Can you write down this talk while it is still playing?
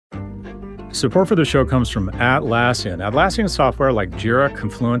Support for the show comes from Atlassian. Atlassian software like Jira,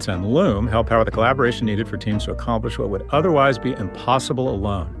 Confluence, and Loom help power the collaboration needed for teams to accomplish what would otherwise be impossible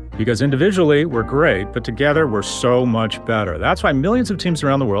alone. Because individually, we're great, but together, we're so much better. That's why millions of teams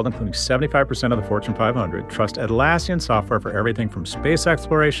around the world, including 75% of the Fortune 500, trust Atlassian software for everything from space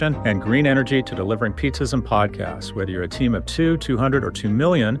exploration and green energy to delivering pizzas and podcasts. Whether you're a team of 2, 200, or 2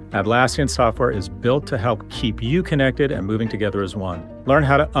 million, Atlassian software is built to help keep you connected and moving together as one. Learn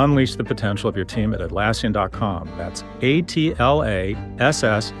how to unleash the potential of your team at Atlassian.com. That's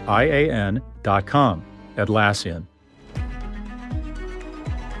Atlassian.com. Atlassian.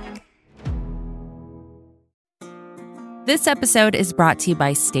 This episode is brought to you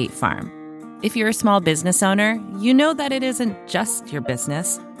by State Farm. If you're a small business owner, you know that it isn't just your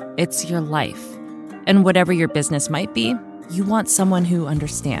business, it's your life. And whatever your business might be, you want someone who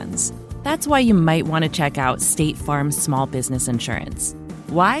understands. That's why you might want to check out State Farm's small business insurance.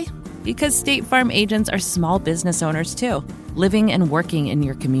 Why? Because State Farm agents are small business owners too, living and working in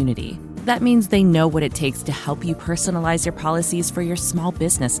your community. That means they know what it takes to help you personalize your policies for your small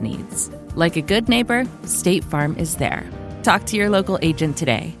business needs. Like a good neighbor, State Farm is there. Talk to your local agent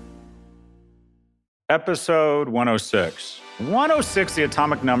today. Episode 106. 106, the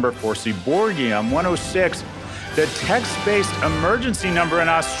atomic number for Seaborgium. 106, the text-based emergency number in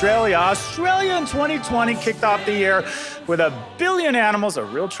Australia. Australia in 2020 kicked off the year with 1 billion animals, a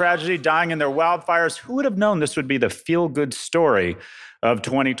real tragedy, dying in their wildfires. Who would have known this would be the feel-good story of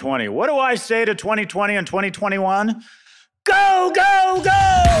 2020? What do I say to 2020 and 2021? Go, go,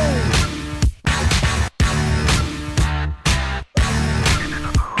 go!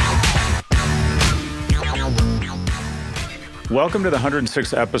 Welcome to the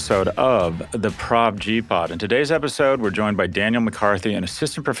 106th episode of the Prop G-Pod. In today's episode, we're joined by Daniel McCarthy, an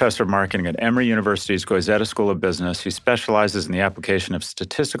assistant professor of marketing at Emory University's Goizueta School of Business. He specializes in the application of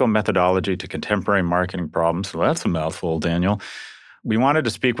statistical methodology to contemporary marketing problems. Well, that's a mouthful, Daniel. We wanted to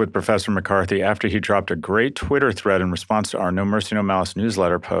speak with Professor McCarthy after he dropped a great Twitter thread in response to our No Mercy, No Malice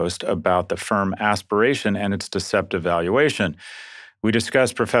newsletter post about the firm Aspiration and its deceptive valuation. We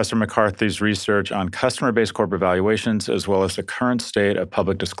discussed Professor McCarthy's research on customer-based corporate valuations, as well as the current state of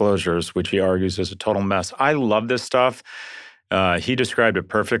public disclosures, which he argues is a total mess. I love this stuff. He described it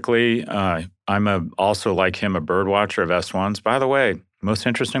perfectly. I'm also, like him, a bird watcher of S1s. By the way, most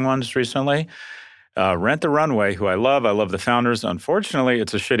interesting ones recently, Rent the Runway, who I love. I love the founders. Unfortunately,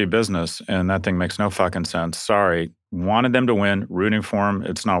 it's a shitty business, and that thing makes no fucking sense. Sorry. Wanted them to win, rooting for them.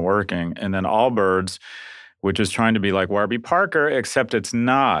 It's not working. And then Allbirds, which is trying to be like Warby Parker, except it's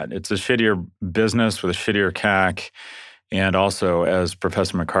not. It's a shittier business with a shittier CAC, and also, as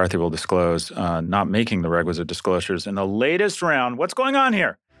Professor McCarthy will disclose, not making the requisite disclosures. In the latest round, what's going on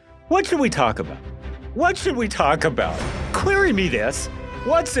here? What should we talk about? What should we talk about? Query me this.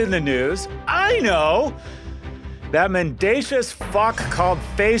 What's in the news? I know. That mendacious fuck called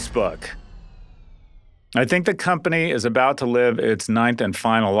Facebook. I think the company is about to live its ninth and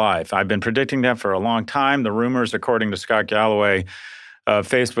final life. I've been predicting that for a long time. The rumors, according to Scott Galloway, of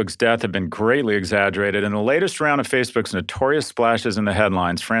Facebook's death have been greatly exaggerated. In the latest round of Facebook's notorious splashes in the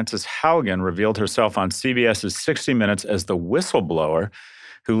headlines, Frances Haugen revealed herself on CBS's 60 Minutes as the whistleblower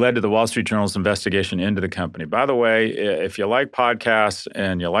who led to the Wall Street Journal's investigation into the company. By the way, if you like podcasts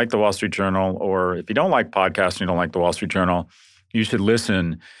and you like the Wall Street Journal, or if you don't like podcasts and you don't like the Wall Street Journal, you should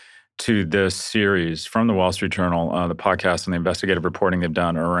listen to this series from the Wall Street Journal, the podcast and the investigative reporting they've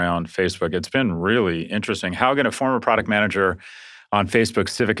done around Facebook. It's been really interesting. Haugen, a former product manager on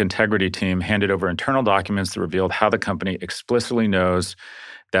Facebook's civic integrity team, handed over internal documents that revealed how the company explicitly knows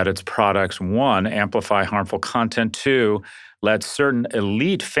that its products, 1, amplify harmful content, 2, let certain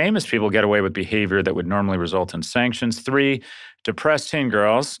elite famous people get away with behavior that would normally result in sanctions, 3, depress teen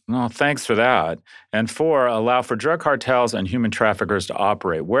girls, well, thanks for that, and 4, allow for drug cartels and human traffickers to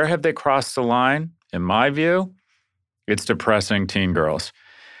operate. Where have they crossed the line? In my view, it's depressing teen girls.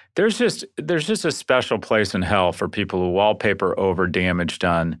 There's just a special place in hell for people who wallpaper over damage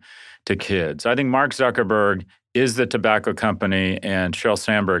done to kids. I think Mark Zuckerberg is the tobacco company and Sheryl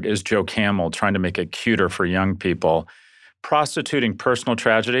Sandberg is Joe Camel trying to make it cuter for young people. Prostituting personal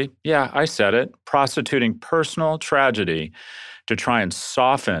tragedy, yeah, I said it, prostituting personal tragedy to try and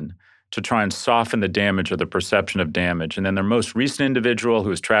soften the damage or the perception of damage. And then their most recent individual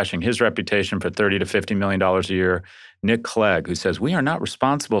who is trashing his reputation for $30 to $50 million a year, Nick Clegg, who says, we are not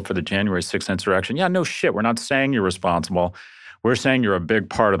responsible for the January 6th insurrection. Yeah, no shit, we're not saying you're responsible. We're saying you're a big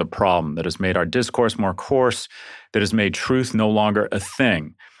part of the problem that has made our discourse more coarse, that has made truth no longer a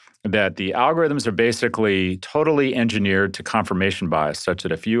thing, that the algorithms are basically totally engineered to confirmation bias, such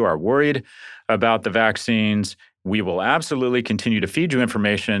that if you are worried about the vaccines We will absolutely continue to feed you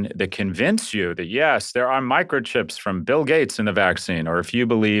information that convince you that, yes, there are microchips from Bill Gates in the vaccine. Or if you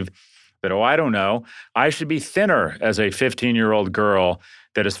believe that, oh, I don't know, I should be thinner as a 15-year-old girl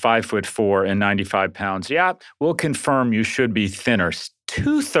that is 5'4" and 95 pounds. Yeah, we'll confirm you should be thinner.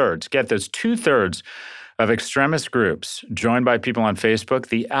 2/3, get this, 2/3 of extremist groups joined by people on Facebook,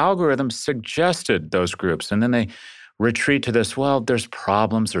 the algorithm suggested those groups. And then they retreat to this, well, there's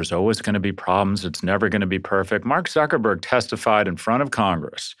problems. There's always going to be problems. It's never going to be perfect. Mark Zuckerberg testified in front of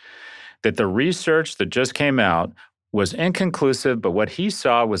Congress that the research that just came out was inconclusive, but what he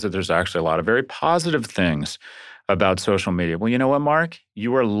saw was that there's actually a lot of very positive things about social media. Well, you know what, Mark?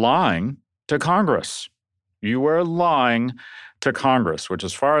 You were lying to Congress. You were lying to Congress, which,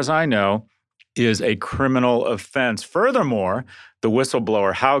 as far as I know, is a criminal offense. Furthermore, the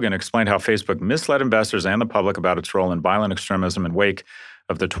whistleblower Haugen explained how Facebook misled investors and the public about its role in violent extremism in wake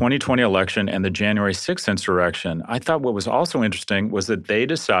of the 2020 election and the January 6th insurrection. I thought what was also interesting was that they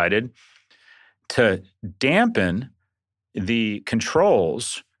decided to dampen the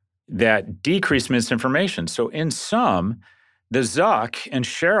controls that decrease misinformation. So in sum, the Zuck and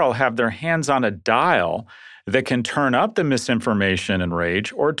Cheryl have their hands on a dial that can turn up the misinformation and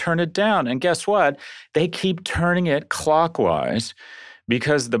rage or turn it down. And guess what? They keep turning it clockwise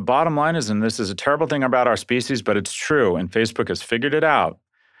because the bottom line is, and this is a terrible thing about our species, but it's true, and Facebook has figured it out,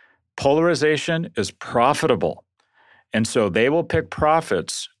 polarization is profitable. And so they will pick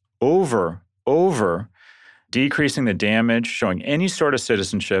profits over decreasing the damage, showing any sort of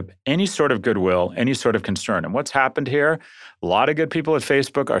citizenship, any sort of goodwill, any sort of concern. And what's happened here? A lot of good people at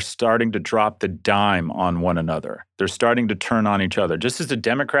Facebook are starting to drop the dime on one another. They're starting to turn on each other. Just as the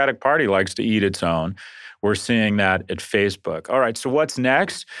Democratic Party likes to eat its own, we're seeing that at Facebook. All right, so what's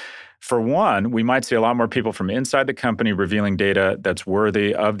next? For one, we might see a lot more people from inside the company revealing data that's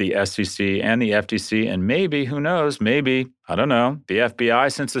worthy of the SEC and the FTC, and maybe, who knows, maybe, I don't know, the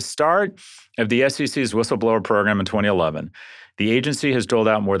FBI. Since the start of the SEC's whistleblower program in 2011, the agency has doled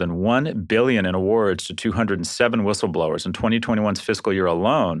out more than $1 billion in awards to 207 whistleblowers. In 2021's fiscal year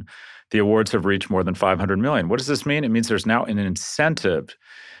alone, the awards have reached more than $500 million. What does this mean? It means there's now an incentive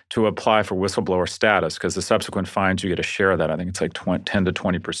to apply for whistleblower status because the subsequent fines, you get a share of that. I think it's like 10 to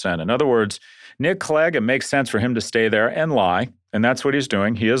 20%. In other words, Nick Clegg, it makes sense for him to stay there and lie. And that's what he's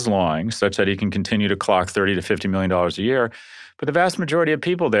doing. He is lying such that he can continue to clock $30 to $50 million a year. But the vast majority of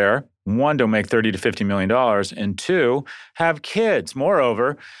people there, one, don't make $30 to $50 million, and two, have kids.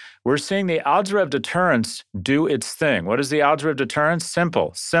 Moreover, we're seeing the algebra of deterrence do its thing. What is the algebra of deterrence?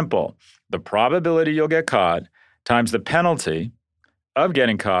 Simple. The probability you'll get caught times the penalty of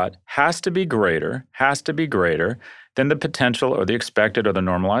getting caught has to be greater than the potential or the expected or the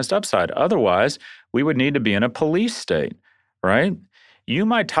normalized upside. Otherwise, we would need to be in a police state, right? You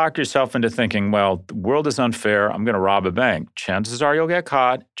might talk yourself into thinking, well, the world is unfair. I'm going to rob a bank. Chances are you'll get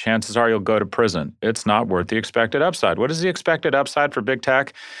caught. Chances are you'll go to prison. It's not worth the expected upside. What is the expected upside for big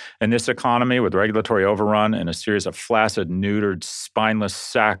tech in this economy with regulatory overrun and a series of flaccid, neutered, spineless,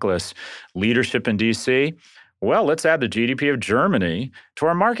 sackless leadership in D.C.? Well, let's add the GDP of Germany to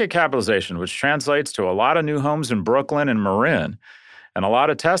our market capitalization, which translates to a lot of new homes in Brooklyn and Marin and a lot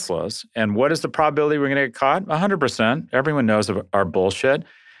of Teslas. And what is the probability we're going to get caught? 100%. Everyone knows of our bullshit,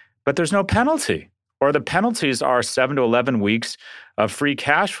 but there's no penalty. Or the penalties are 7 to 11 weeks of free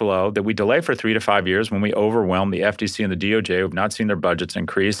cash flow that we delay for 3 to 5 years when we overwhelm the FTC and the DOJ who have not seen their budgets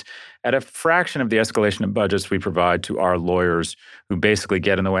increase at a fraction of the escalation of budgets we provide to our lawyers who basically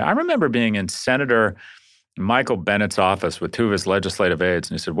get in the way. I remember being in Senator Michael Bennett's office with two of his legislative aides,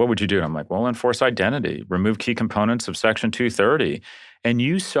 and he said, what would you do? And I'm like, well, enforce identity, remove key components of Section 230. And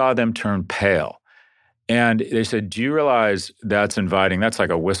you saw them turn pale. And they said, do you realize that's like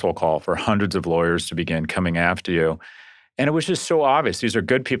a whistle call for hundreds of lawyers to begin coming after you? And it was just so obvious. These are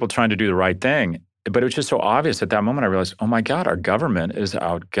good people trying to do the right thing. But it was just so obvious at that moment, I realized, oh my God, our government is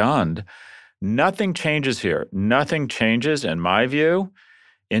outgunned. Nothing changes here. Nothing changes, in my view,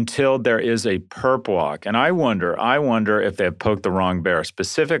 until there is a perp walk. And I wonder if they have poked the wrong bear.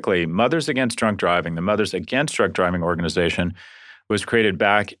 Specifically, Mothers Against Drunk Driving, the Mothers Against Drunk Driving organization, was created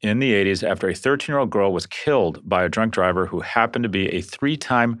back in the 80s after a 13-year-old girl was killed by a drunk driver who happened to be a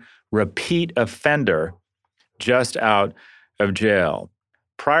 3-time repeat offender just out of jail.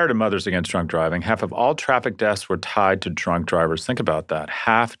 Prior to Mothers Against Drunk Driving, half of all traffic deaths were tied to drunk drivers. Think about that,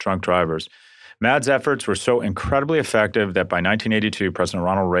 half drunk drivers. MAD's efforts were so incredibly effective that by 1982, President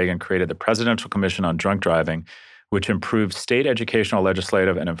Ronald Reagan created the Presidential Commission on Drunk Driving, which improved state educational,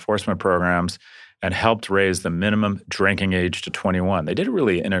 legislative, and enforcement programs and helped raise the minimum drinking age to 21. They did it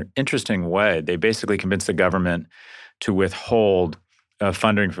really in an interesting way. They basically convinced the government to withhold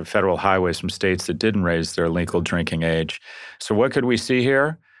funding for federal highways from states that didn't raise their legal drinking age. So what could we see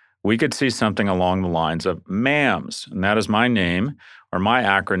here? We could see something along the lines of MAMS, and that is my name or my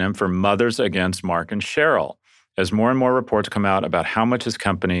acronym for Mothers Against Mark and Cheryl, as more and more reports come out about how much this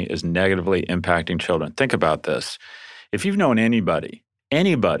company is negatively impacting children. Think about this. If you've known anybody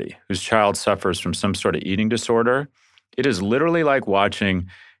whose child suffers from some sort of eating disorder, it is literally like watching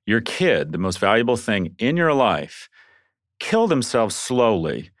your kid, the most valuable thing in your life, kill themselves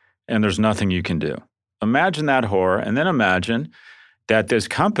slowly, and there's nothing you can do. Imagine that horror, and then imagine that this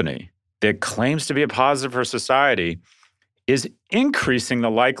company that claims to be a positive for society is increasing the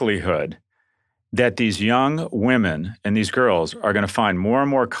likelihood that these young women and these girls are going to find more and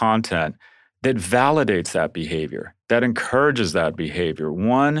more content that validates that behavior, that encourages that behavior.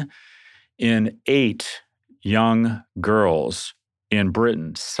 1 in 8 young girls in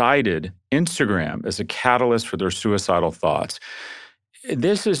Britain cited Instagram as a catalyst for their suicidal thoughts.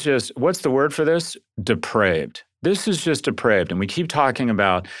 This is just, what's the word for this? Depraved. This is just depraved. And we keep talking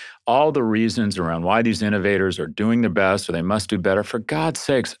about all the reasons around why these innovators are doing their best or they must do better. For God's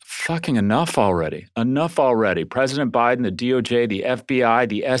sakes, fucking enough already. Enough already. President Biden, the DOJ, the FBI,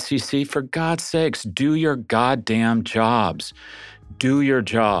 the SEC, for God's sakes, do your goddamn jobs. Do your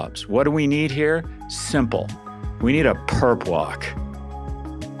jobs. What do we need here? Simple. We need a perp walk.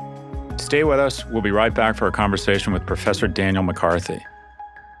 Stay with us. We'll be right back for a conversation with Professor Daniel McCarthy.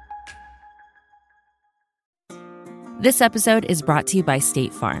 This episode is brought to you by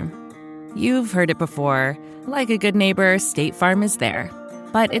State Farm. You've heard it before. Like a good neighbor, State Farm is there.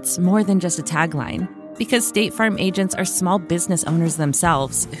 But it's more than just a tagline, because State Farm agents are small business owners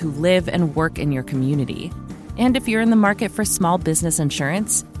themselves who live and work in your community. And if you're in the market for small business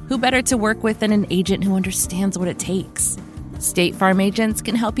insurance, who better to work with than an agent who understands what it takes? State Farm agents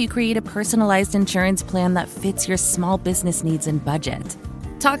can help you create a personalized insurance plan that fits your small business needs and budget.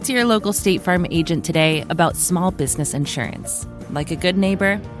 Talk to your local State Farm agent today about small business insurance. Like a good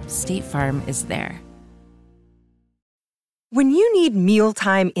neighbor, State Farm is there. When you need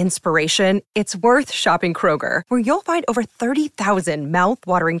mealtime inspiration, it's worth shopping Kroger, where you'll find over 30,000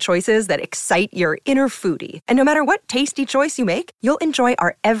 mouth-watering choices that excite your inner foodie. And no matter what tasty choice you make, you'll enjoy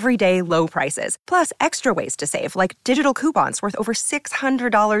our everyday low prices, plus extra ways to save, like digital coupons worth over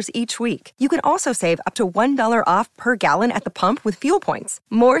 $600 each week. You can also save up to $1 off per gallon at the pump with fuel points.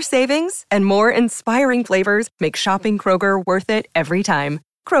 More savings and more inspiring flavors make shopping Kroger worth it every time.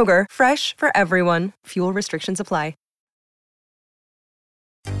 Kroger, fresh for everyone. Fuel restrictions apply.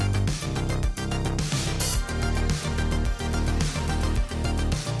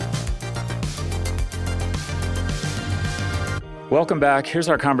 Welcome back. Here's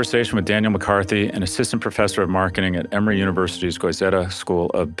our conversation with Daniel McCarthy, an assistant professor of marketing at Emory University's Goizeta School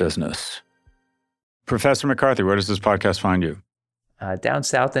of Business. Professor McCarthy, where does this podcast find you? Down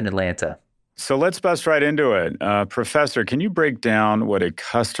south in Atlanta. So let's bust right into it. Professor, can you break down what a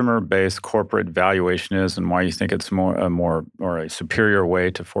customer-based corporate valuation is and why you think it's a superior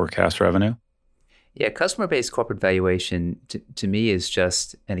way to forecast revenue? Yeah, customer-based corporate valuation to me is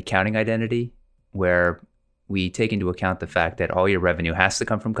just an accounting identity where we take into account the fact that all your revenue has to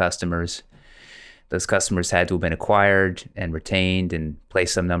come from customers. Those customers had to have been acquired and retained and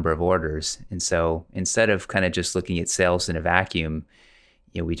place some number of orders. And so instead of kind of just looking at sales in a vacuum,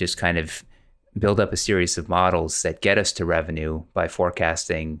 we just kind of build up a series of models that get us to revenue by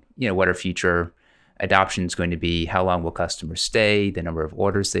forecasting, what our future adoption is going to be, how long will customers stay, the number of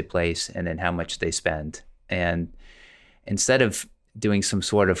orders they place, and then how much they spend. And instead of doing some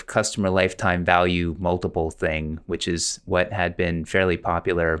sort of customer lifetime value multiple thing, which is what had been fairly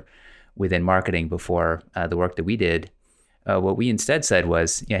popular within marketing before the work that we did, what we instead said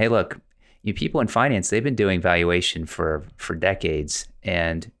was, hey, look, people in finance, they've been doing valuation for decades,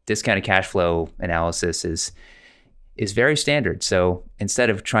 and discounted cash flow analysis is very standard. So instead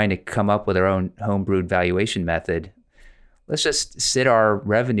of trying to come up with our own homebrewed valuation method, let's just sit our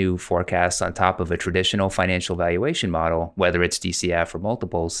revenue forecasts on top of a traditional financial valuation model, whether it's DCF or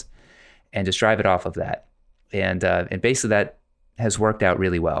multiples, and just drive it off of that. And basically that has worked out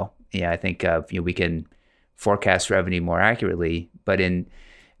really well. I think we can forecast revenue more accurately, but in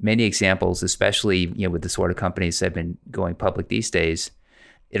many examples, especially with the sort of companies that have been going public these days,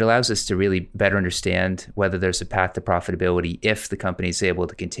 it allows us to really better understand whether there's a path to profitability if the company is able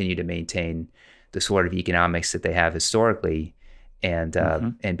to continue to maintain the sort of economics that they have historically, and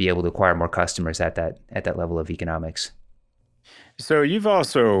be able to acquire more customers at that level of economics. So you've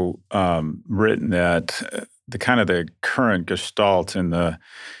also written that the current gestalt in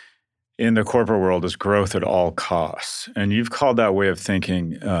the corporate world is growth at all costs, and you've called that way of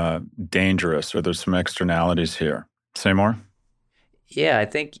thinking dangerous, or there's some externalities here. Say more. Yeah, I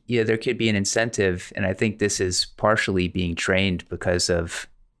think there could be an incentive, and I think this is partially being trained because of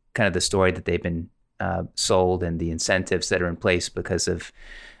kind of the story that they've been sold and the incentives that are in place because of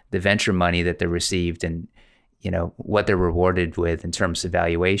the venture money that they received and what they're rewarded with in terms of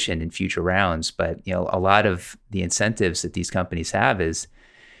valuation in future rounds. But a lot of the incentives that these companies have is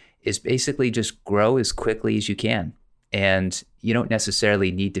basically just grow as quickly as you can. And you don't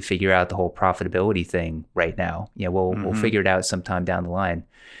necessarily need to figure out the whole profitability thing right now. We'll figure it out sometime down the line.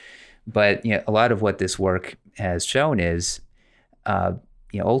 But a lot of what this work has shown is,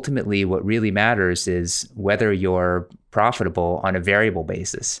 ultimately what really matters is whether you're profitable on a variable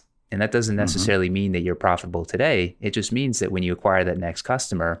basis. And that doesn't necessarily mean that you're profitable today. It just means that when you acquire that next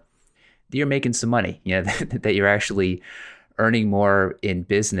customer, you're making some money. That you're actually earning more in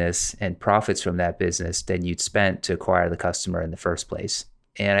business and profits from that business than you'd spent to acquire the customer in the first place.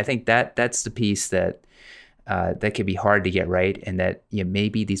 And I think that's the piece that can be hard to get right, and that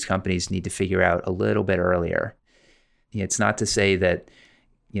maybe these companies need to figure out a little bit earlier. It's not to say that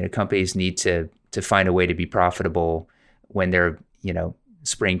companies need to find a way to be profitable when they're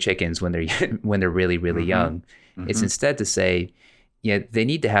spring chickens, when they're really really young. It's instead to say, they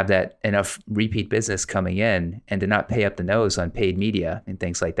need to have that enough repeat business coming in and to not pay up the nose on paid media and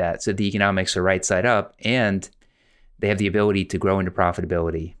things like that. So the economics are right side up and they have the ability to grow into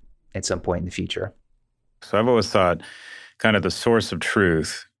profitability at some point in the future. So I've always thought kind of the source of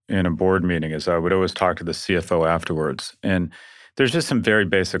truth in a board meeting is I would always talk to the CFO afterwards. And there's just some very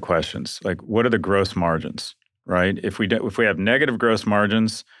basic questions, like what are the gross margins, right? If we have negative gross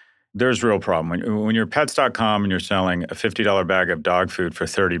margins, there's real problem. When you're pets.com and you're selling a $50 bag of dog food for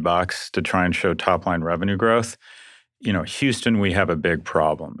 $30 to try and show top line revenue growth, Houston, we have a big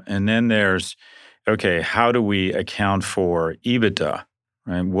problem. And then there's, okay, how do we account for EBITDA,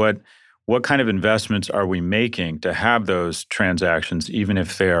 right? What kind of investments are we making to have those transactions, even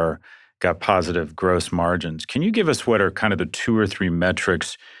if they're got positive gross margins? Can you give us what are kind of the 2 or 3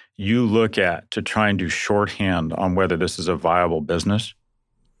 metrics you look at to try and do shorthand on whether this is a viable business?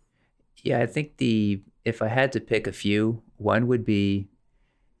 Yeah, I think if I had to pick a few, one would be,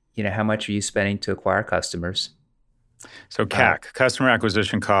 how much are you spending to acquire customers? So CAC, customer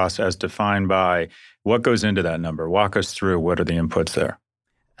acquisition costs as defined by what goes into that number? Walk us through what are the inputs there?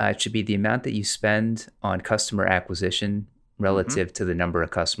 It should be the amount that you spend on customer acquisition relative to the number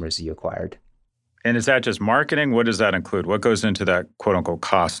of customers that you acquired. And is that just marketing? What does that include? What goes into that quote unquote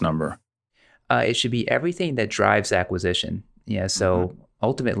cost number? It should be everything that drives acquisition. So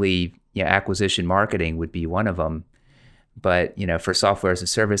ultimately, acquisition marketing would be one of them. But, for software as a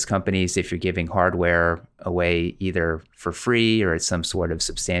service companies, if you're giving hardware away either for free or at some sort of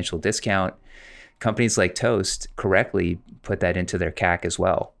substantial discount, companies like Toast correctly put that into their CAC as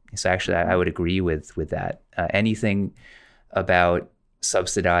well. So actually, I would agree with that. Anything about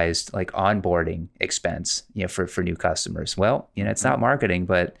subsidized like onboarding expense, for new customers. Well, it's not marketing,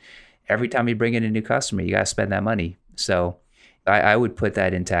 but every time you bring in a new customer, you got to spend that money. So I would put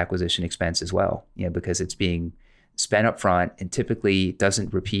that into acquisition expense as well, because it's being spent up front and typically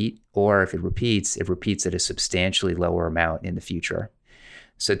doesn't repeat, or if it repeats at a substantially lower amount in the future.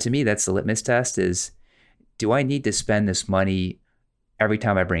 So to me, that's the litmus test is, do I need to spend this money every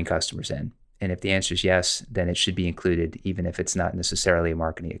time I bring customers in? And if the answer is yes, then it should be included, even if it's not necessarily a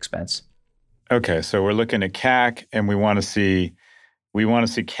marketing expense. Okay, so we're looking at CAC, and we want to see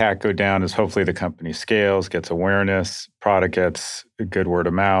CAC go down as hopefully the company scales, gets awareness, product gets a good word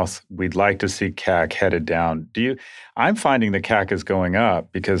of mouth. We'd like to see CAC headed down. I'm finding the CAC is going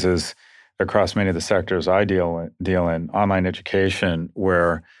up because as across many of the sectors I deal in, online education,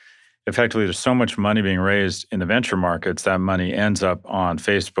 where effectively there's so much money being raised in the venture markets, that money ends up on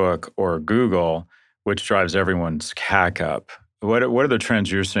Facebook or Google, which drives everyone's CAC up. What are the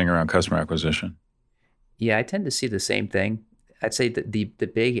trends you're seeing around customer acquisition? Yeah, I tend to see the same thing. I'd say that the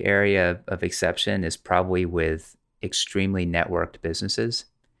big area of exception is probably with extremely networked businesses.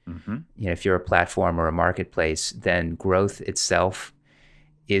 If you're a platform or a marketplace, then growth itself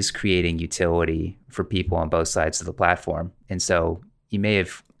is creating utility for people on both sides of the platform. And so you may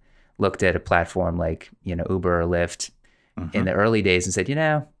have looked at a platform like, Uber or Lyft in the early days and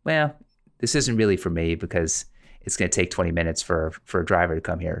said, well, this isn't really for me because it's going to take 20 minutes for a driver to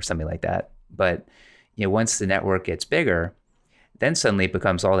come here or something like that. But, once the network gets bigger, then suddenly it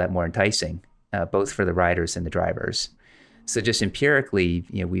becomes all that more enticing, both for the riders and the drivers. So just empirically,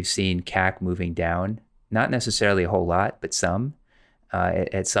 we've seen CAC moving down, not necessarily a whole lot, but some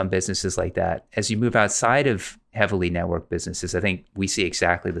at some businesses like that. As you move outside of heavily networked businesses, I think we see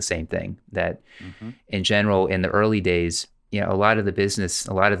exactly the same thing, that in general, in the early days, a lot of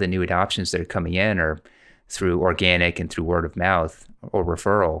the new adoptions that are coming in are through organic and through word of mouth or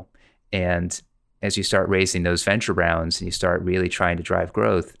referral. And as you start raising those venture rounds and you start really trying to drive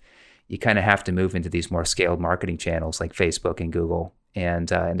growth, you kind of have to move into these more scaled marketing channels like Facebook and Google, and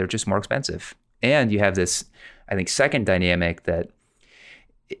they're just more expensive. And you have this, I think, second dynamic that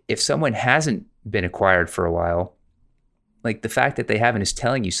if someone hasn't been acquired for a while, like the fact that they haven't is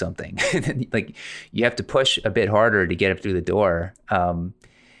telling you something. Like you have to push a bit harder to get up through the door.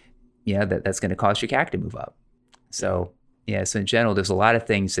 That's going to cause your CAC to move up. So in general, there's a lot of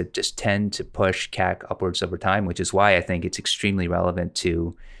things that just tend to push CAC upwards over time, which is why I think it's extremely relevant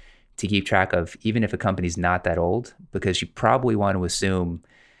to keep track of, even if a company's not that old, because you probably want to assume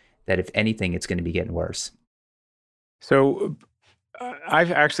that if anything, it's going to be getting worse. So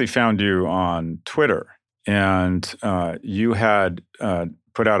I've actually found you on Twitter, and you had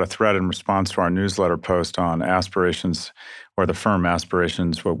put out a thread in response to our newsletter post on aspirations, or the firm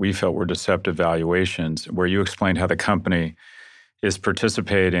aspirations, what we felt were deceptive valuations, where you explained how the company is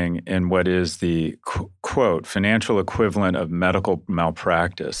participating in what is the, quote, financial equivalent of medical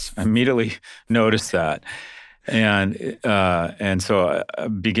malpractice. I immediately noticed that. And so I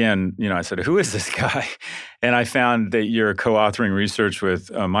began, I said, who is this guy? And I found that you're co-authoring research with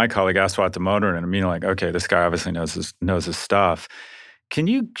my colleague, Aswat Damodaran, and I'm immediately like, okay, this guy obviously knows his stuff. Can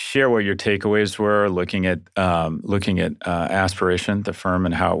you share what your takeaways were looking at Aspiration, the firm,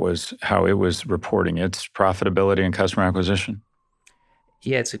 and how it was reporting its profitability and customer acquisition?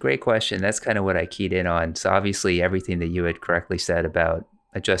 Yeah, it's a great question. That's kind of what I keyed in on. So obviously everything that you had correctly said about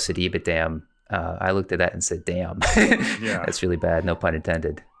adjusted EBITDA, I looked at that and said, damn, yeah. That's really bad, no pun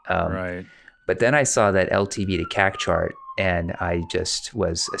intended. Right. But then I saw that LTV to CAC chart and I just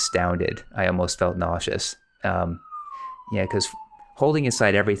was astounded. I almost felt nauseous. Because holding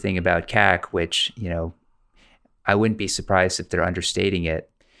aside everything about CAC, which, I wouldn't be surprised if they're understating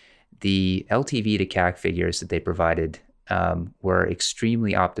it, the LTV to CAC figures that they provided were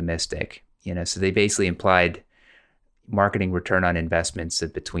extremely optimistic. So they basically implied marketing return on investments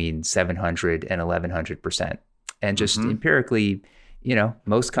of between 700 and 1100%. And just empirically,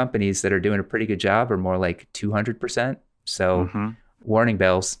 most companies that are doing a pretty good job are more like 200%. So warning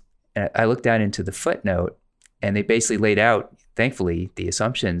bells. I looked down into the footnote and they basically laid out, thankfully, the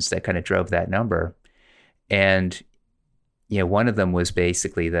assumptions that kind of drove that number. And, one of them was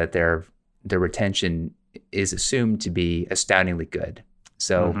basically that their retention is assumed to be astoundingly good.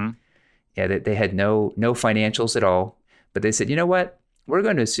 So they had no financials at all, but they said, you know what? We're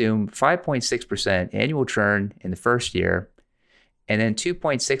going to assume 5.6% annual churn in the first year, and then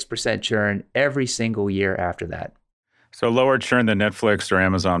 2.6% churn every single year after that. So lower churn than Netflix or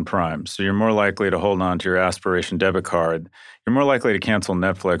Amazon Prime. So you're more likely to hold on to your Aspiration debit card. You're more likely to cancel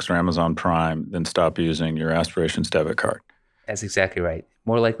Netflix or Amazon Prime than stop using your Aspirations debit card. That's exactly right.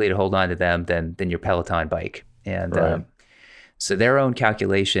 More likely to hold on to them than your Peloton bike. And right. So their own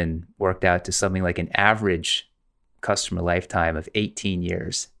calculation worked out to something like an average customer lifetime of 18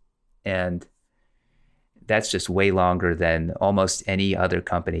 years. And that's just way longer than almost any other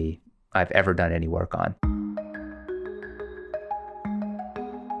company I've ever done any work on.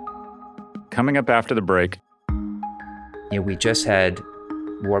 Coming up after the break. We just had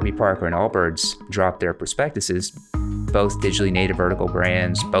Warby Parker and Allbirds drop their prospectuses, both digitally native vertical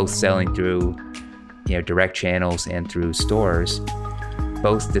brands, both selling through direct channels and through stores.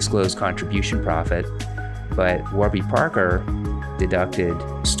 Both disclosed contribution profit, but Warby Parker deducted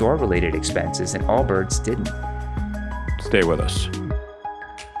store-related expenses and Allbirds didn't. Stay with us.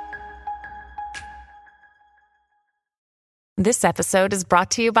 This episode is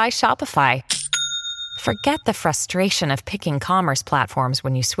brought to you by Shopify. Forget the frustration of picking commerce platforms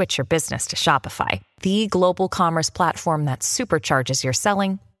when you switch your business to Shopify, the global commerce platform that supercharges your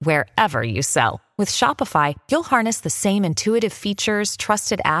selling wherever you sell. With Shopify, you'll harness the same intuitive features,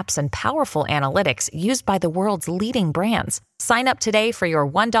 trusted apps, and powerful analytics used by the world's leading brands. Sign up today for your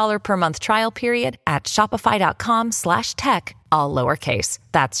 $1 per month trial period at shopify.com/tech, all lowercase.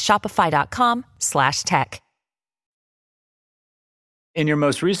 That's shopify.com/tech. In your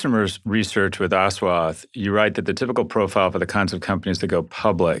most recent research with Aswath, you write that the typical profile for the kinds of companies that go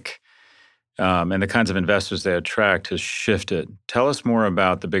public and the kinds of investors they attract has shifted. Tell us more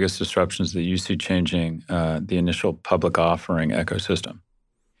about the biggest disruptions that you see changing the initial public offering ecosystem.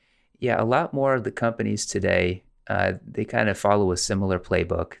 Yeah, a lot more of the companies today, they kind of follow a similar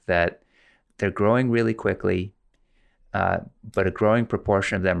playbook that they're growing really quickly, but a growing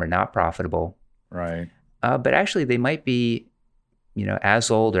proportion of them are not profitable. Right. But actually, they might be as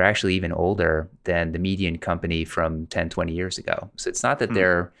old or actually even older than the median company from 10, 20 years ago. So it's not that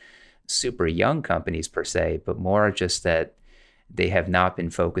they're super young companies per se, but more just that they have not been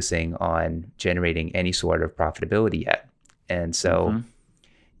focusing on generating any sort of profitability yet. And so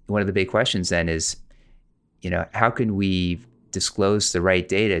one of the big questions then is, how can we disclose the right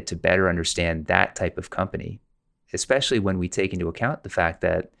data to better understand that type of company, especially when we take into account the fact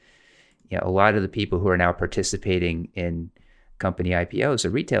that a lot of the people who are now participating in company IPOs are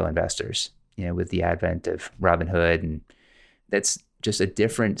retail investors, with the advent of Robinhood, and that's just a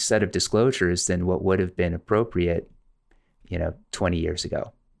different set of disclosures than what would have been appropriate, 20 years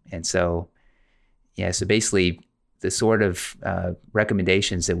ago. And so, so basically the sort of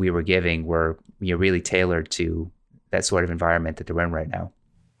recommendations that we were giving were really tailored to that sort of environment that they're in right now.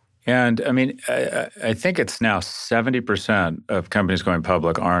 And I mean, I think it's now 70% of companies going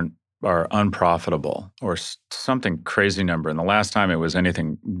public are unprofitable, or something crazy number. And the last time it was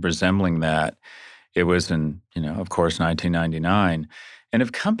anything resembling that, it was in, of course, 1999. And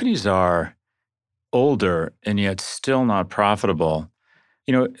if companies are older and yet still not profitable,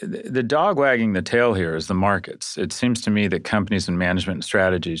 the dog wagging the tail here is the markets. It seems to me that companies and management and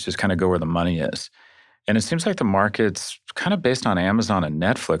strategies just kind of go where the money is. And it seems like the markets, kind of based on Amazon and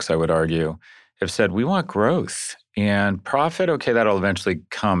Netflix, I would argue, have said, we want growth and profit. Okay, that'll eventually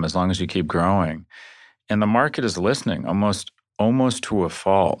come as long as you keep growing. And the market is listening almost to a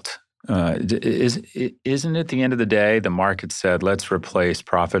fault. Isn't it at the end of the day, the market said, let's replace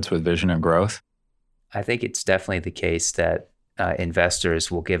profits with vision and growth? I think it's definitely the case that investors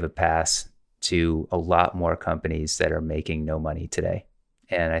will give a pass to a lot more companies that are making no money today.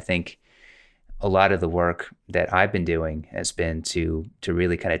 And I think a lot of the work that I've been doing has been to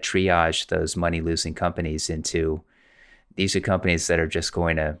really kind of triage those money-losing companies into, these are companies that are just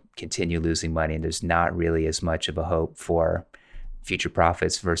going to continue losing money, and there's not really as much of a hope for future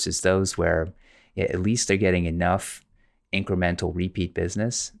profits, versus those where at least they're getting enough incremental repeat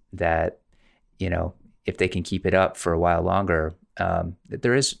business that, if they can keep it up for a while longer, that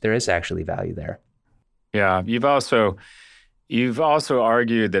there is actually value there. Yeah, you've also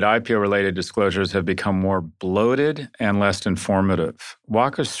argued that IPO-related disclosures have become more bloated and less informative.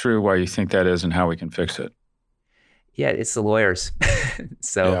 Walk us through why you think that is and how we can fix it. Yeah, it's the lawyers.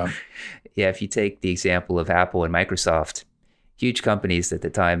 So, if you take the example of Apple and Microsoft, huge companies at the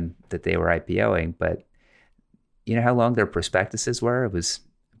time that they were IPOing, but you know how long their prospectuses were? It was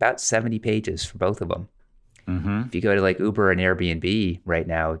about 70 pages for both of them. Mm-hmm. If you go to like Uber and Airbnb right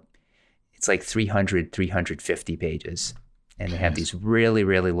now, it's like 350 pages. And they have these really,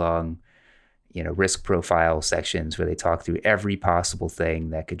 really long, risk profile sections where they talk through every possible thing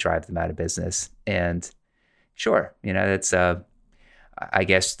that could drive them out of business. And sure, that's, I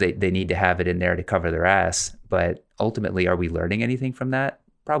guess they need to have it in there to cover their ass. But ultimately, are we learning anything from that?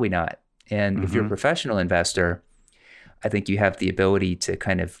 Probably not. And if you're a professional investor, I think you have the ability to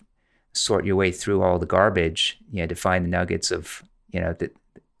kind of sort your way through all the garbage, to find the nuggets of,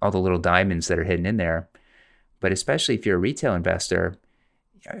 all the little diamonds that are hidden in there. But especially if you're a retail investor,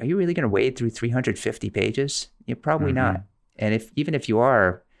 are you really going to wade through 350 pages? You're probably not. And even if you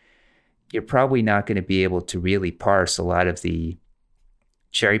are, you're probably not going to be able to really parse a lot of the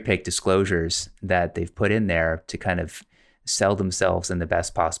cherry-picked disclosures that they've put in there to kind of sell themselves in the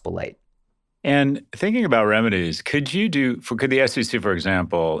best possible light. And thinking about remedies, could the SEC, for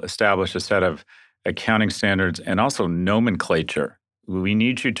example, establish a set of accounting standards and also nomenclature? We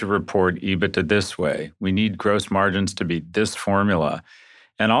need you to report EBITDA this way. We need gross margins to be this formula.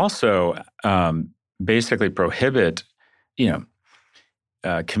 And also basically prohibit,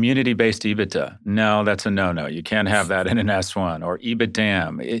 community-based EBITDA. No, that's a no-no. You can't have that in an S1 or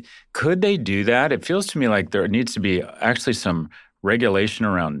EBITDAM. Could they do that? It feels to me like there needs to be actually some regulation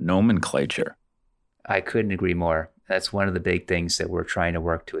around nomenclature. I couldn't agree more. That's one of the big things that we're trying to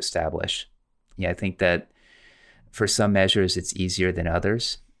work to establish. I think that for some measures, it's easier than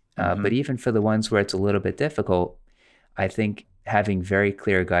others. But even for the ones where it's a little bit difficult, I think having very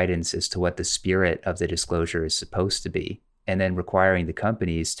clear guidance as to what the spirit of the disclosure is supposed to be, and then requiring the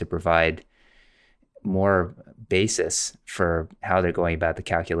companies to provide more basis for how they're going about the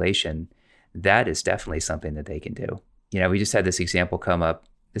calculation, that is definitely something that they can do. We just had this example come up.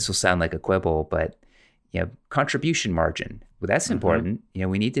 This will sound like a quibble, but contribution margin. Well, that's important.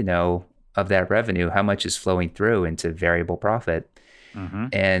 We need to know of that revenue, how much is flowing through into variable profit.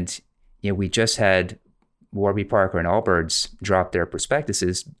 And, we just had Warby Parker and Allbirds drop their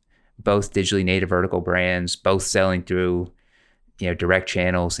prospectuses, both digitally native vertical brands, both selling through, direct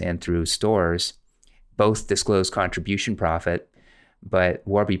channels and through stores, both disclose contribution profit, but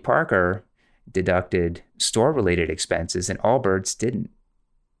Warby Parker deducted store-related expenses and Allbirds didn't.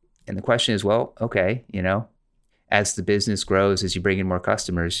 And the question is, well, okay, as the business grows, as you bring in more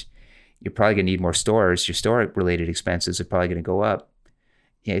customers, you're probably going to need more stores. Your store-related expenses are probably going to go up.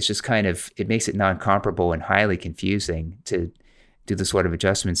 It's just it makes it non-comparable and highly confusing to do the sort of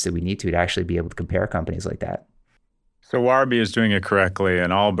adjustments that we need to actually be able to compare companies like that. So Warby is doing it correctly,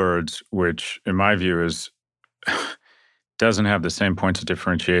 and Allbirds, which in my view doesn't have the same points of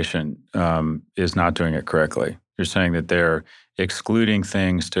differentiation, is not doing it correctly. You're saying that they're excluding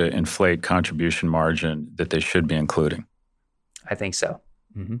things to inflate contribution margin that they should be including. I think so.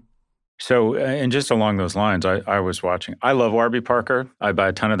 Mm-hmm. So, and just along those lines, I was watching. I love Warby Parker. I buy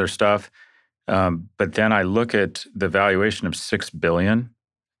a ton of their stuff. But then I look at the valuation of $6 billion,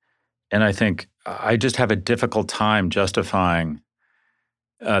 and I think I just have a difficult time justifying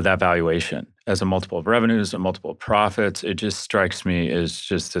that valuation as a multiple of revenues, a multiple of profits. It just strikes me as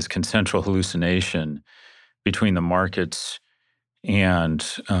just this consensual hallucination between the markets and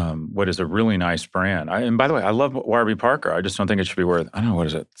what is a really nice brand. And by the way, I love Warby Parker. I just don't think it should be worth, I don't know, what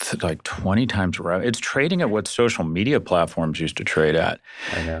is it, like 20 times revenue? It's trading at what social media platforms used to trade at.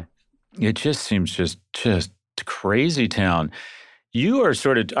 I know. It just seems just crazy town. You are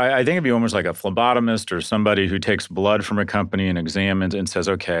sort of, I think of you almost like a phlebotomist or somebody who takes blood from a company and examines and says,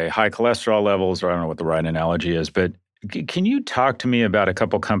 okay, high cholesterol levels, or I don't know what the right analogy is, but can you talk to me about a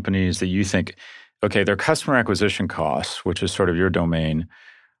couple companies that you think, okay, their customer acquisition costs, which is sort of your domain,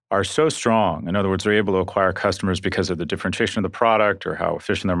 are so strong. In other words, they're able to acquire customers because of the differentiation of the product or how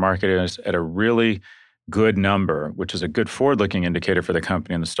efficient their market is at a really good number, which is a good forward-looking indicator for the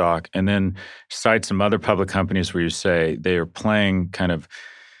company and the stock, and then cite some other public companies where you say they are playing kind of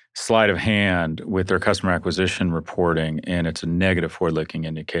sleight of hand with their customer acquisition reporting, and it's a negative forward-looking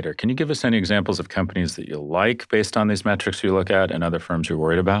indicator. Can you give us any examples of companies that you like based on these metrics you look at and other firms you're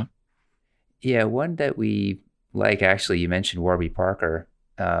worried about? Yeah, one that we like, actually, you mentioned Warby Parker.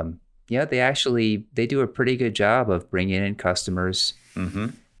 They do a pretty good job of bringing in customers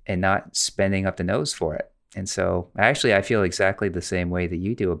and not spending up the nose for it. And so actually, I feel exactly the same way that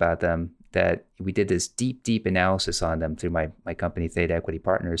you do about them, that we did this deep analysis on them through my company, Theta Equity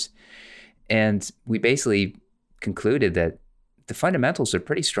Partners. And we basically concluded that the fundamentals are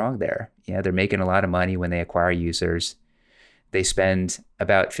pretty strong there. They're making a lot of money when they acquire users. They spend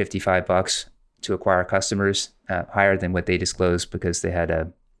about $55 to acquire customers, higher than what they disclosed because they had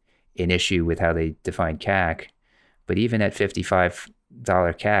an issue with how they define CAC. But even at $55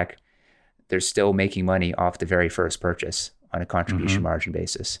 CAC, they're still making money off the very first purchase on a contribution margin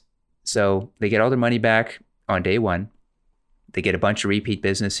basis. So they get all their money back on day one. They get a bunch of repeat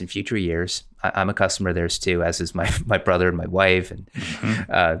business in future years. I'm a customer of theirs too, as is my brother and my wife.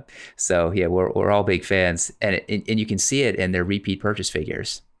 And so yeah, we're all big fans. And you can see it in their repeat purchase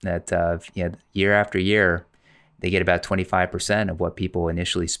figures that year after year, they get about 25% of what people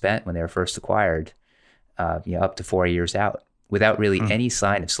initially spent when they were first acquired, up to 4 years out, without really any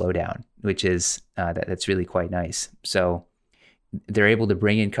sign of slowdown, which is that's really quite nice. So they're able to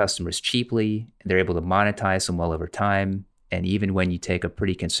bring in customers cheaply. They're able to monetize them well over time. And even when you take a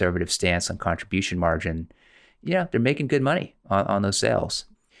pretty conservative stance on contribution margin, they're making good money on those sales.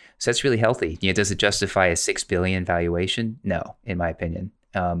 So that's really healthy. Does it justify a $6 billion valuation? No, in my opinion.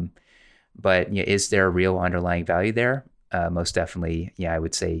 But is there a real underlying value there? Most definitely, I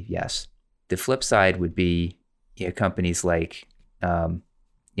would say yes. The flip side would be companies like, I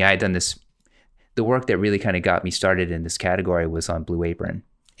had done this. The work that really kind of got me started in this category was on Blue Apron.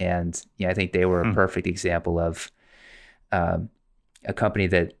 And I think they were a perfect example of a company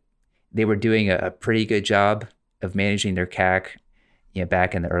that they were doing a pretty good job of managing their CAC,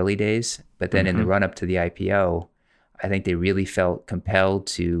 back in the early days. But then in the run up to the IPO, I think they really felt compelled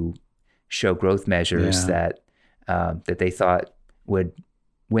to show growth measures that they thought would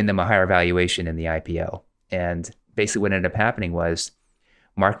win them a higher valuation in the IPO. And basically what ended up happening was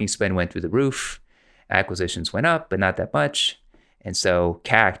marketing spend went through the roof, acquisitions went up, but not that much. And so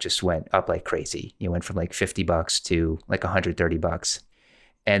CAC just went up like crazy. It went from like $50 to like $130.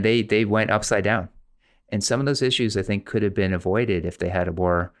 And they went upside down. And some of those issues I think could have been avoided if they had a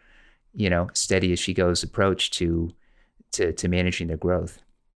more, steady as she goes approach to managing their growth.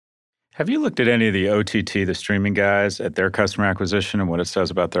 Have you looked at any of the OTT, the streaming guys, at their customer acquisition and what it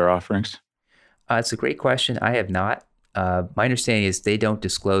says about their offerings? It's a great question. I have not. My understanding is they don't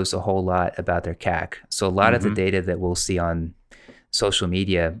disclose a whole lot about their CAC. So a lot of the data that we'll see on social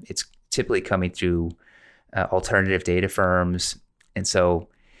media, it's typically coming through alternative data firms. And so,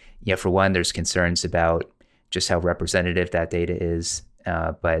 for one, there's concerns about just how representative that data is.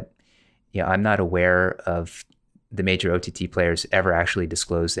 But I'm not aware of the major OTT players ever actually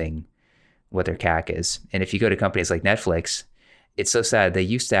disclosing what their CAC is. And if you go to companies like Netflix, it's so sad. They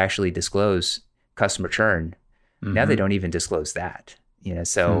used to actually disclose customer churn. Now they don't even disclose that.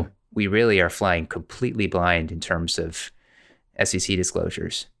 So we really are flying completely blind in terms of SEC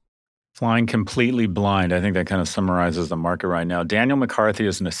disclosures. Flying completely blind. I think that kind of summarizes the market right now. Daniel McCarthy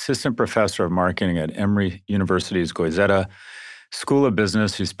is an assistant professor of marketing at Emory University's Goizueta School of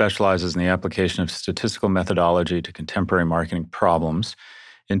Business. He specializes in the application of statistical methodology to contemporary marketing problems.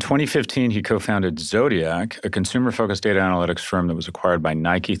 In 2015, he co-founded Zodiac, a consumer-focused data analytics firm that was acquired by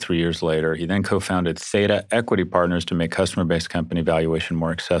Nike 3 years later. He then co-founded Theta Equity Partners to make customer-based company valuation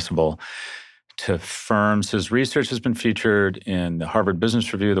more accessible to firms. His research has been featured in the Harvard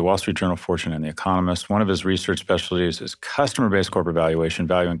Business Review, the Wall Street Journal, Fortune, and The Economist. One of his research specialties is customer-based corporate valuation,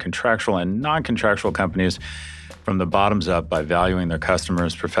 valuing contractual and non-contractual companies from the bottoms up by valuing their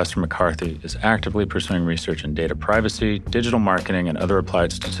customers. Professor McCarthy is actively pursuing research in data privacy, digital marketing, and other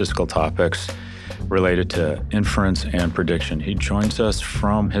applied statistical topics related to inference and prediction. He joins us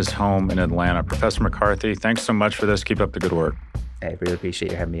from his home in Atlanta. Professor McCarthy, thanks so much for this. Keep up the good work. I really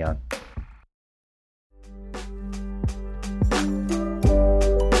appreciate you having me on.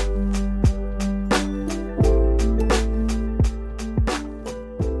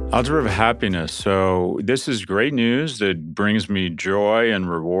 Algebra of happiness. So this is great news that brings me joy and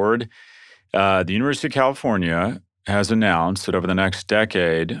reward. The University of California has announced that over the next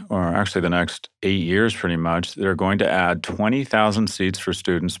decade, or actually the next 8 years pretty much, they're going to add 20,000 seats for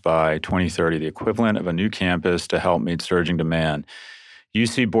students by 2030, the equivalent of a new campus to help meet surging demand.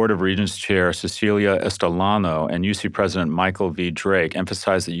 UC Board of Regents Chair Cecilia Estalano and UC President Michael V. Drake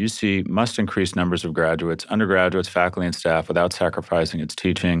emphasized that UC must increase numbers of graduates, undergraduates, faculty, and staff without sacrificing its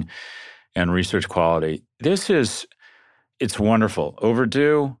teaching and research quality. It's wonderful.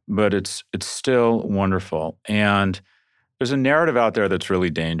 Overdue, but it's still wonderful. And there's a narrative out there that's really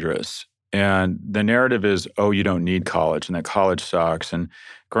dangerous. And the narrative is, oh, you don't need college and that college sucks. And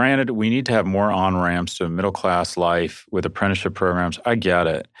granted, we need to have more on-ramps to middle-class life with apprenticeship programs. I get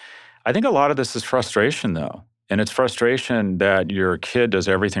it. I think a lot of this is frustration, though. And it's frustration that your kid does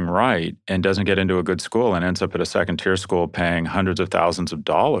everything right and doesn't get into a good school and ends up at a second-tier school paying hundreds of thousands of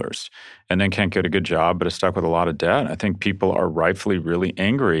dollars and then can't get a good job but is stuck with a lot of debt. I think people are rightfully really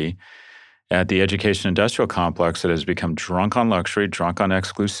angry at the education industrial complex that has become drunk on luxury, drunk on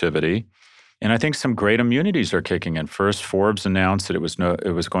exclusivity. And I think some great immunities are kicking in. First, Forbes announced that it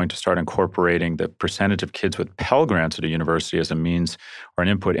was going to start incorporating the percentage of kids with Pell Grants at a university as a means or an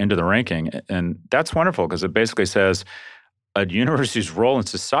input into the ranking. And that's wonderful because it basically says a university's role in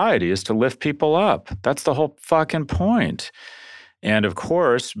society is to lift people up. That's the whole fucking point. And of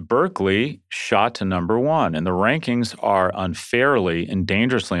course, Berkeley shot to number one. And the rankings are unfairly and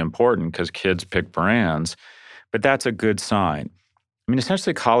dangerously important because kids pick brands. But that's a good sign. I mean,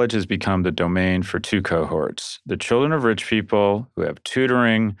 essentially, college has become the domain for two cohorts. The children of rich people who have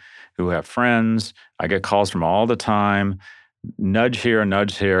tutoring, who have friends. I get calls from all the time. Nudge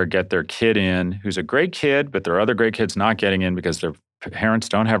here, get their kid in, who's a great kid, but there are other great kids not getting in because their parents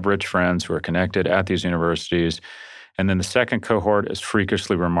don't have rich friends who are connected at these universities. And then the second cohort is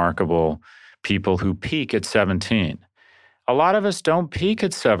freakishly remarkable people who peak at 17. A lot of us don't peak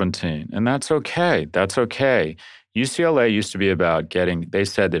at 17, and that's okay. That's okay. UCLA used to be about they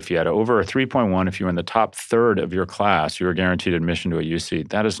said that if you had over a 3.1, if you were in the top third of your class, you were guaranteed admission to a UC.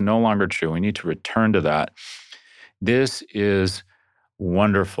 That is no longer true. We need to return to that. This is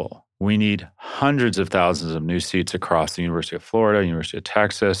wonderful. We need hundreds of thousands of new seats across the University of Florida, University of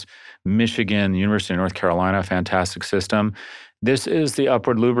Texas, Michigan, University of North Carolina, fantastic system. This is the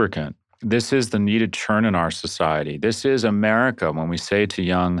upward lubricant. This is the needed churn in our society. This is America when we say to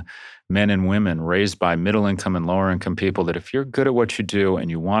young men and women raised by middle-income and lower-income people that if you're good at what you do and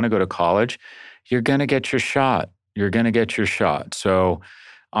you want to go to college, you're going to get your shot. You're going to get your shot. So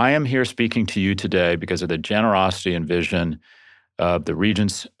I am here speaking to you today because of the generosity and vision of the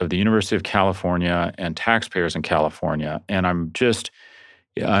regents of the University of California and taxpayers in California. And I'm just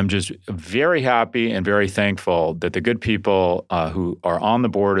very happy and very thankful that the good people who are on the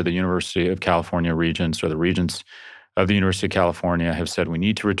board of the University of California Regents or the regents of the University of California have said we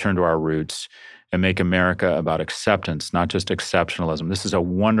need to return to our roots and make America about acceptance, not just exceptionalism. This is a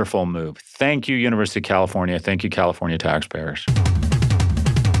wonderful move. Thank you, University of California. Thank you, California taxpayers.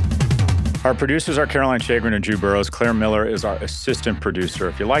 Our producers are Caroline Chagrin and Drew Burrows. Claire Miller is our assistant producer.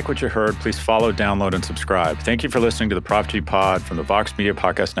 If you like what you heard, please follow, download, and subscribe. Thank you for listening to the Prop G Pod from the Vox Media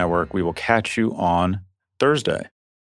Podcast Network. We will catch you on Thursday.